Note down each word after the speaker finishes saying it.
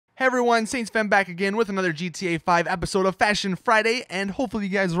Hey everyone, Saintsfan back again with another GTA 5 episode of Fashion Friday, and hopefully you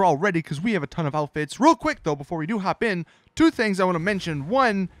guys are all ready because we have a ton of outfits. Real quick though, before we do hop in, two things I want to mention.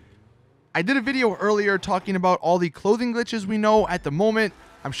 One, I did a video earlier talking about all the clothing glitches we know at the moment.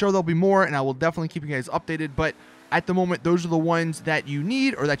 I'm sure there'll be more, and I will definitely keep you guys updated, but at the moment, those are the ones that you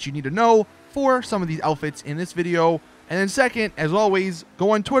need or that you need to know for some of these outfits in this video. And then second, as always, go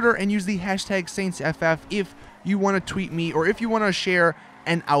on Twitter and use the hashtag SaintsFF if you want to tweet me or if you want to share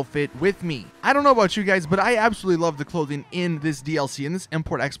an outfit with me. I don't know about you guys, but I absolutely love the clothing in this DLC, in this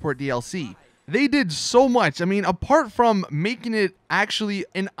import-export DLC. They did so much. I mean, apart from making it actually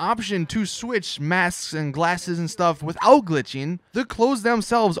an option to switch masks and glasses and stuff without glitching, the clothes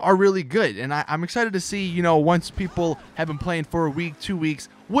themselves are really good. And I'm excited to see, you know, once people have been playing for a week, 2 weeks,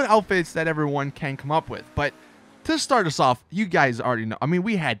 what outfits that everyone can come up with. But to start us off, you guys already know. I mean,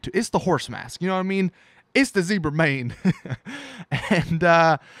 we had to. It's the horse mask. You know what I mean? It's the zebra mane. And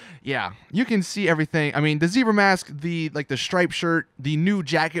yeah, you can see everything. I mean, the zebra mask, the striped shirt, the new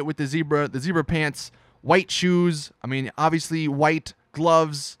jacket with the zebra pants, white shoes. I mean, obviously white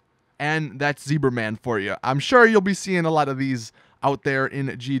gloves, and that's Zebra Man for you. I'm sure you'll be seeing a lot of these out there in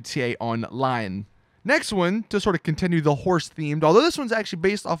GTA Online. Next one, to sort of continue the horse themed, although this one's actually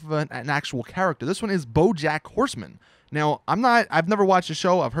based off of an actual character. This one is BoJack Horseman. Now, I've never watched the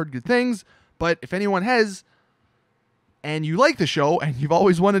show. I've heard good things. But if anyone has, and you like the show, and you've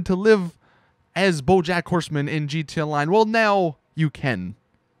always wanted to live as BoJack Horseman in GTA Online, well, now you can.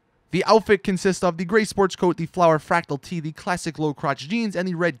 The outfit consists of the gray sports coat, the flower fractal tee, the classic low-crotch jeans, and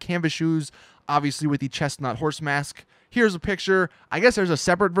the red canvas shoes, obviously with the chestnut horse mask. Here's a picture. I guess there's a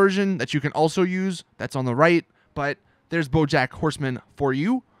separate version that you can also use. That's on the right, but there's BoJack Horseman for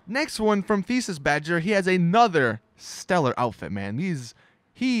you. Next one from Thesis Badger. He has another stellar outfit, man.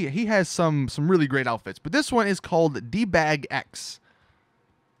 He has some really great outfits, but this one is called D-Bag X.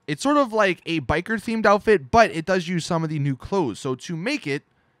 It's sort of like a biker-themed outfit, but it does use some of the new clothes. So to make it,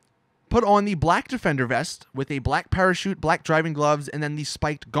 put on the black defender vest with a black parachute, black driving gloves, and then the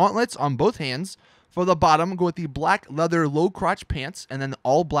spiked gauntlets on both hands. For the bottom, go with the black leather low-crotch pants, and then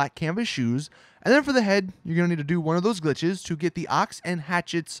all black canvas shoes. And then for the head, you're going to need to do one of those glitches to get the Ox and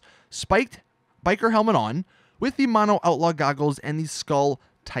Hatchet's spiked biker helmet on with the mono outlaw goggles and the skull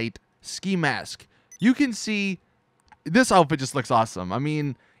tight ski mask. You can see this outfit just looks awesome. I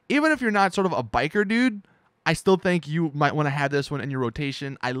mean, even if you're not sort of a biker dude, I still think you might want to have this one in your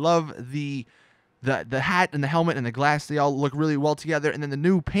rotation. I love the hat and the helmet and the glass. They all look really well together. And then the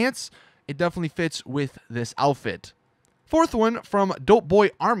new pants, it definitely fits with this outfit. Fourth one from Dope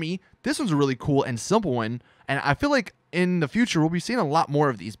Boy Army. This one's a really cool and simple one. And I feel like in the future, we'll be seeing a lot more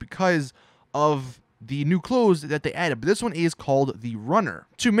of these because of the new clothes that they added, but this one is called the Runner.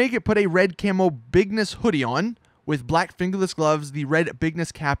 To make it, put a red camo Bigness hoodie on with black fingerless gloves, the red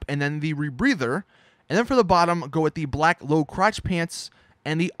Bigness cap, and then the rebreather. And then for the bottom, go with the black low crotch pants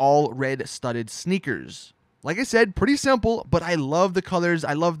and the all red studded sneakers. Like I said, pretty simple, but I love the colors.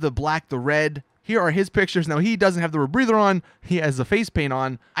 I love the black, the red. Here are his pictures. Now, he doesn't have the rebreather on. He has the face paint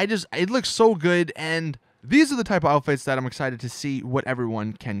on. It looks so good, and these are the type of outfits that I'm excited to see what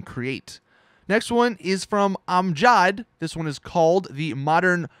everyone can create. Next one is from Amjad. This one is called the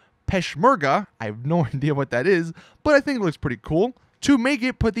Modern Peshmerga. I have no idea what that is, but I think it looks pretty cool. To make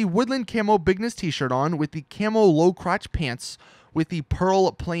it, put the Woodland Camo Bigness t-shirt on with the camo low crotch pants with the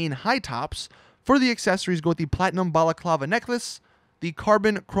pearl plain high tops. For the accessories, go with the Platinum Balaclava necklace, the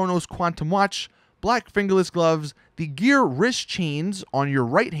Carbon Chronos Quantum watch, black fingerless gloves, the Gear wrist chains on your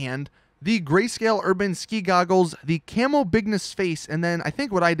right hand, the Grayscale Urban ski goggles, the camo Bigness face, and then I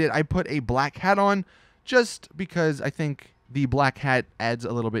think what I did, I put a black hat on just because I think the black hat adds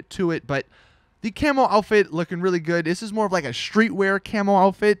a little bit to it. But the camo outfit looking really good. This is more of like a streetwear camo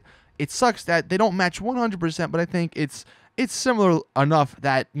outfit. It sucks that they don't match 100%, but I think it's similar enough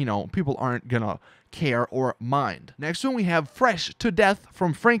that, you know, people aren't gonna care or mind. Next one, we have Fresh to Death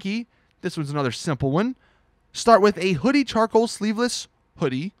from Frankie. This one's another simple one. Start with a hoodie charcoal sleeveless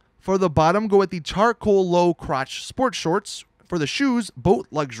hoodie. For the bottom, go with the charcoal low crotch sports shorts. For the shoes, boat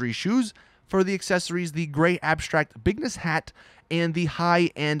luxury shoes. For the accessories, the gray abstract Bigness hat and the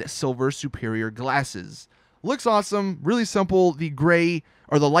high-end silver superior glasses. Looks awesome, really simple. The gray,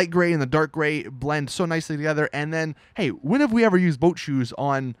 or the light gray and the dark gray blend so nicely together. And then, hey, when have we ever used boat shoes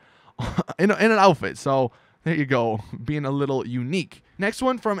on in an outfit? So there you go, being a little unique. Next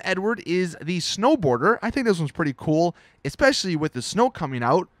one from Edward is the Snowboarder. I think this one's pretty cool, especially with the snow coming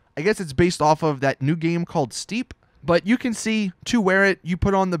out. I guess it's based off of that new game called Steep, but you can see to wear it, you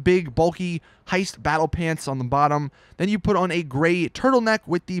put on the big bulky heist battle pants on the bottom, then you put on a gray turtleneck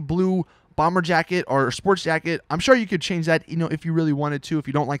with the blue bomber jacket or sports jacket. I'm sure you could change that, you know, if you really wanted to. If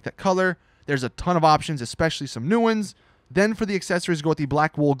you don't like that color, there's a ton of options, especially some new ones. Then for the accessories, go with the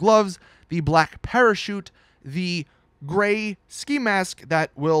black wool gloves, the black parachute, the gray ski mask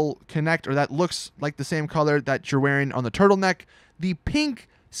that will connect, or that looks like the same color that you're wearing on the turtleneck, the pink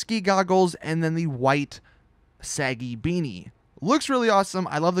ski goggles, and then the white saggy beanie. Looks really awesome.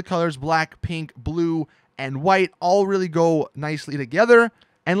 I love the colors black, pink, blue, and white all really go nicely together.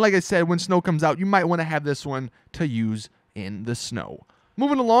 And like I said, when snow comes out, you might want to have this one to use in the snow.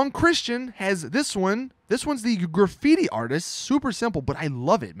 Moving along, Christian has this one. This one's the graffiti artist. Super simple, but I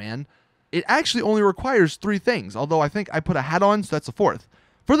love it, man. It actually only requires 3 things, although I think I put a hat on, so that's a 4th.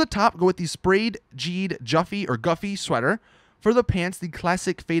 For the top, go with the sprayed jeed Juffy or Guffy sweater. For the pants, the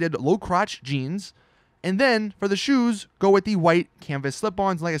classic faded low crotch jeans. And then for the shoes, go with the white canvas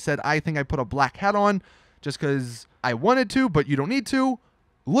slip-ons. Like I said, I think I put a black hat on just because I wanted to, but you don't need to.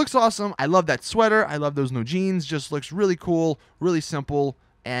 Looks awesome. I love that sweater. I love those new jeans. Just looks really cool, really simple,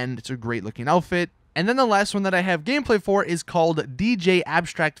 and it's a great looking outfit. And then the last one that I have gameplay for is called DJ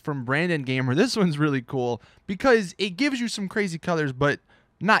Abstract from Brandon Gamer. This one's really cool because it gives you some crazy colors, but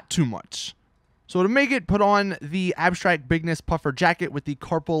not too much. So to make it, put on the Abstract Bigness puffer jacket with the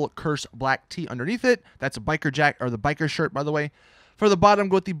Carpal Curse black tee underneath it. That's a biker jacket, or the biker shirt, by the way. For the bottom,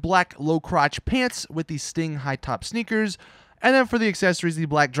 go with the black low crotch pants with the Sting high top sneakers. And then for the accessories, the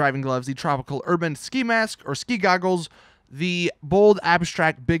black driving gloves, the tropical urban ski mask or ski goggles, the bold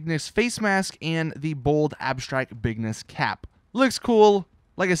Abstract Bigness face mask, and the bold Abstract Bigness cap. Looks cool.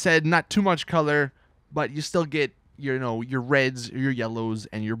 Like I said, not too much color, but you still get your reds, your yellows,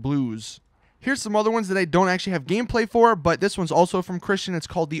 and your blues. Here's some other ones that I don't actually have gameplay for, but this one's also from Christian. It's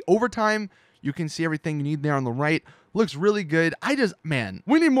called the Overtime. You can see everything you need there on the right. Looks really good. Man,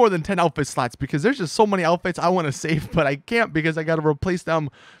 we need more than 10 outfit slots because there's just so many outfits I want to save, but I can't because I got to replace them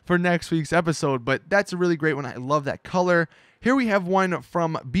for next week's episode. But that's a really great one. I love that color. Here we have one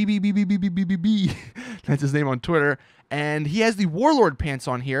from BBBBBBBB. That's his name on Twitter. And he has the Warlord pants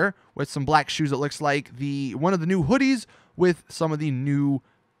on here with some black shoes. It looks like one of the new hoodies with some of the new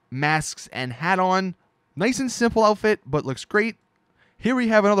masks and hat on. Nice and simple outfit, but looks great. Here we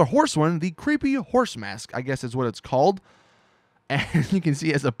have another horse one, the creepy horse mask, I guess is what it's called. And you can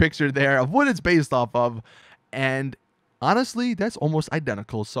see as a picture there of what it's based off of. And honestly, that's almost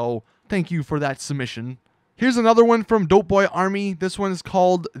identical. So thank you for that submission. Here's another one from Dope Boy Army. This one is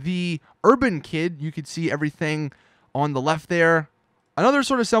called the Urban Kid. You can see everything on the left there. Another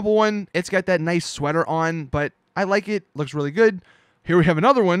sort of simple one. It's got that nice sweater on, but I like it. Looks really good. Here we have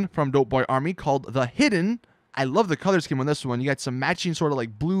another one from Dope Boy Army called the Hidden. I love the color scheme on this one. You got some matching sort of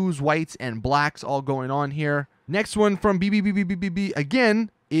like blues, whites, and blacks all going on here. Next one from BBBBBB again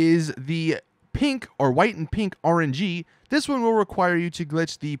is the pink or white and pink RNG. This one will require you to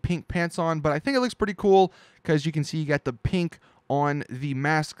glitch the pink pants on, but I think it looks pretty cool because you can see you got the pink on the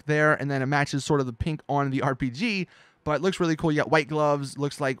mask there, and then it matches sort of the pink on the RPG, but it looks really cool. You got white gloves,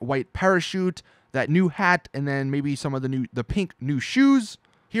 looks like white parachute, that new hat, and then maybe some of the pink new shoes.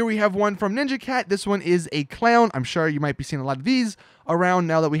 Here we have one from Ninja Cat. This one is a clown. I'm sure you might be seeing a lot of these around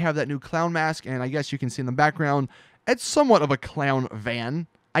now that we have that new clown mask, and I guess you can see in the background, it's somewhat of a clown van.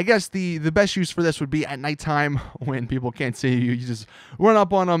 I guess the best use for this would be at nighttime when people can't see you. You just run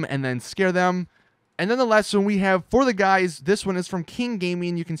up on them and then scare them. And then the last one we have for the guys, this one is from King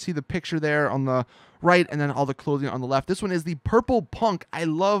Gaming. You can see the picture there on the right and then all the clothing on the left. This one is the Purple Punk. I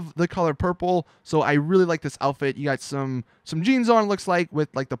love the color purple, so I really like this outfit. You got some jeans on, looks like, with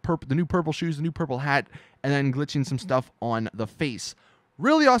like the new purple shoes, the new purple hat, and then glitching some stuff on the face.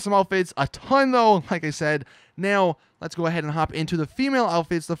 Really awesome outfits. A ton, though, like I said. Now, let's go ahead and hop into the female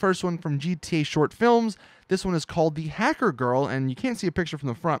outfits. The first one from GTA Short Films. This one is called the Hacker Girl, and you can't see a picture from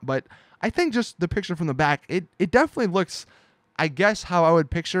the front, but I think just the picture from the back, it definitely looks, I guess, how I would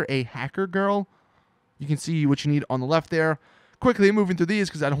picture a hacker girl. You can see what you need on the left there. Quickly moving through these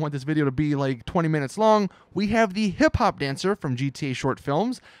because I don't want this video to be like 20 minutes long. We have the hip hop dancer from GTA Short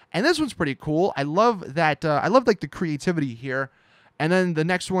Films, and this one's pretty cool. I love that. I love like the creativity here. And then the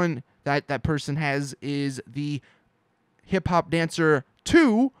next one that person has is the hip hop dancer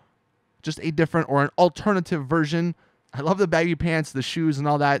 2, just a different or an alternative version. I love the baggy pants, the shoes, and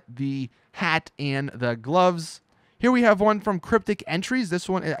all that. The hat and the gloves. Here we have one from Cryptic Entries. This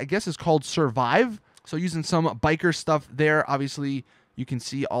one, I guess, is called Survive. So using some biker stuff there. Obviously, you can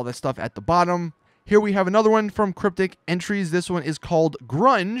see all that stuff at the bottom. Here we have another one from Cryptic Entries. This one is called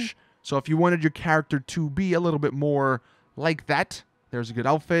Grunge. So if you wanted your character to be a little bit more like that, there's a good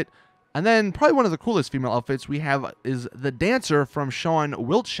outfit. And then probably one of the coolest female outfits we have is the dancer from Sean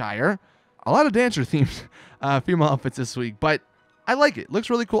Wiltshire. A lot of dancer themed female outfits this week. But I like it. Looks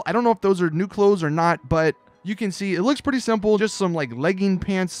really cool. I don't know if those are new clothes or not, but you can see it looks pretty simple. Just some like legging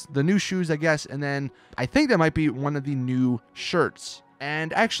pants, the new shoes, I guess. And then I think that might be one of the new shirts.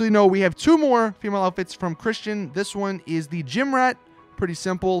 And actually, no, we have 2 more female outfits from Christian. This one is the gym rat. Pretty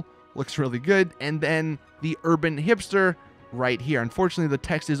simple. Looks really good. And then the urban hipster right here. Unfortunately, the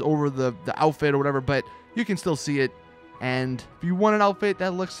text is over the outfit or whatever, but you can still see it. And if you want an outfit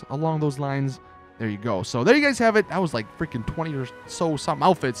that looks along those lines, there you go. So there you guys have it. That was like freaking 20 or so some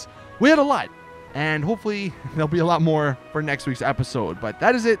outfits. We had a lot. And hopefully there'll be a lot more for next week's episode. But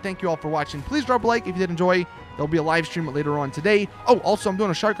that is it. Thank you all for watching. Please drop a like if you did enjoy. There'll be a live stream later on today. Oh, also, I'm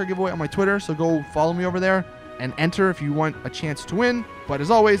doing a shark card giveaway on my Twitter, so go follow me over there and enter if you want a chance to win. But as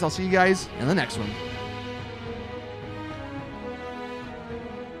always, I'll see you guys in the next one.